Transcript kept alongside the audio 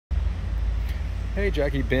Hey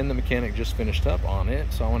Jackie, Ben the mechanic just finished up on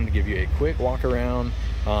it, so I wanted to give you a quick walk around.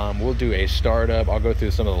 We'll do a startup. I'll go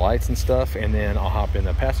through some of the lights and stuff, and then I'll hop in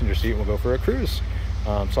the passenger seat and we'll go for a cruise.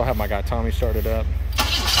 So I'll have my guy Tommy start it up.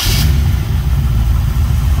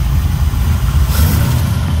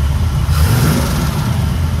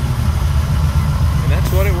 And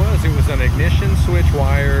that's what it was. It was an ignition switch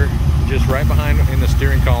wire just right behind in the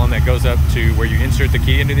steering column that goes up to where you insert the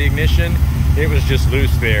key into the ignition. It was just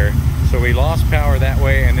loose there. So we lost power that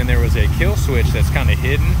way, and then there was a kill switch that's kind of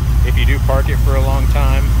hidden. If you do park it for a long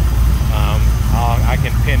time, I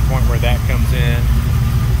can pinpoint where that comes in.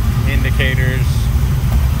 Indicators,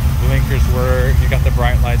 blinkers work, you got the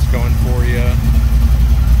bright lights going for you.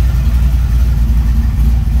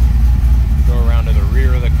 Go around to the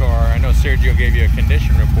rear of the car. I know Sergio gave you a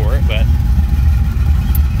condition report, but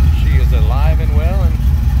she is alive and well, and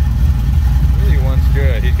really one's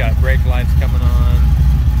good. He's got brake lights coming on.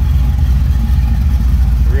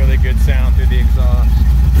 Really good sound through the exhaust.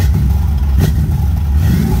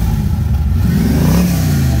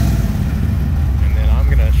 And then I'm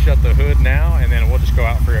gonna shut the hood now, and then we'll just go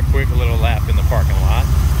out for a quick little lap in the parking lot.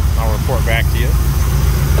 I'll report back to you.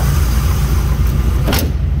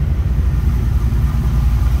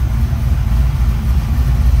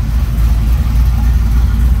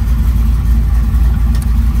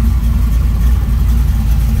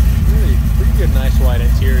 Nice white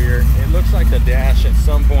interior. It looks like the dash at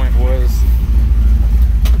some point was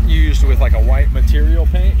used with like a white material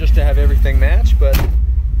paint just to have everything match, but I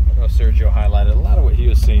know Sergio highlighted a lot of what he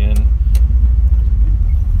was seeing.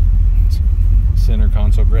 Center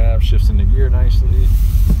console grab, shifts into gear nicely.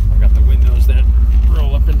 I've got the windows that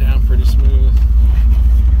roll up and down pretty smooth.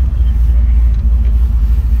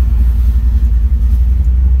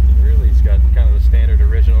 Really, it's got kind of the standard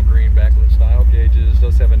original green backlit style gauges.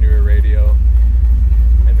 Does have a newer radio.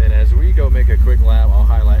 And then as we go make a quick lap, I'll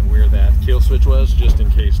highlight where that kill switch was, just in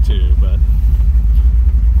case too. But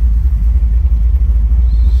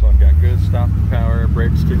so I've got good stop power,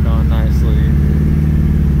 brakes kick on nicely.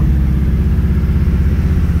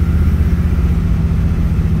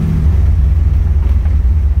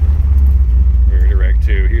 Very direct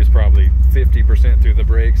too. He was probably 50% through the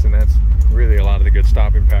brakes, and that's really a lot of the good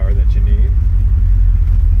stopping power that you need.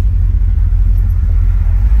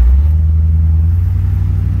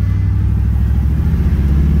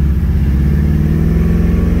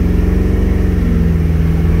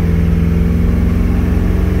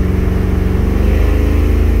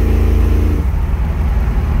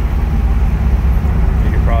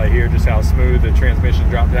 Just how smooth the transmission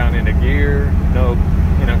dropped down into gear. No,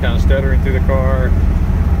 kind of stuttering through the car.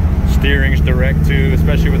 Steering's direct too,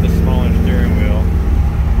 especially with the smaller steering wheel.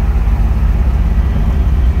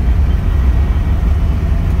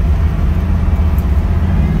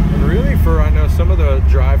 And really, for I know some of the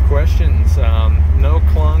drive questions, no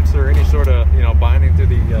clunks or any sort of binding through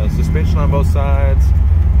the suspension on both sides.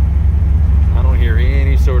 I don't hear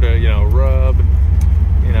any sort of rub.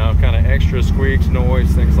 Kind of extra squeaks,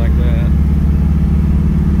 noise, things like that.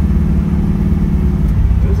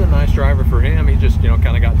 It was a nice driver for him. He just,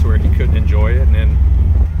 kind of got to where he couldn't enjoy it, and then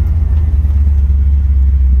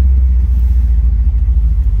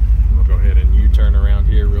we'll go ahead and U-turn around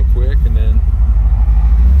here real quick, and then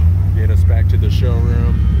get us back to the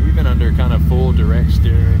showroom. Even under kind of full direct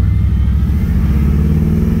steering,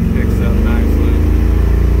 picks up nicely.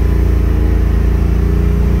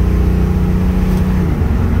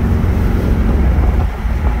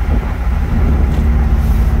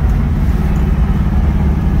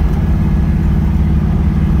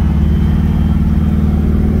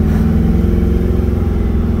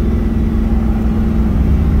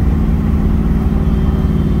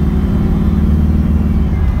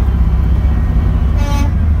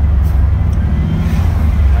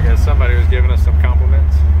 Giving us some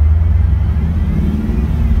compliments.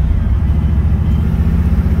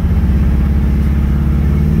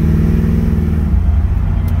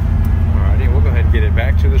 Alrighty, we'll go ahead and get it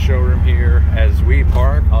back to the showroom here. As we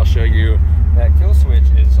park, I'll show you that kill switch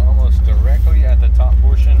is almost directly at the top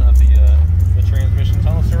portion of the transmission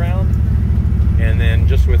tunnel surround, and then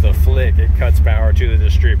just with a flick, it cuts power to the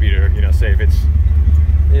distributor. Say if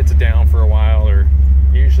it's down for a while, or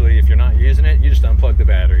usually if you're not using it, you just unplug the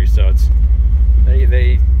battery. So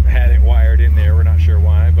they had it wired in there. We're not sure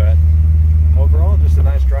why, but overall just a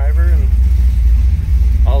nice driver. And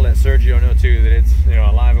I'll let Sergio know too that it's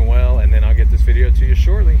alive and well, and then I'll get this video to you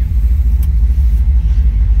shortly.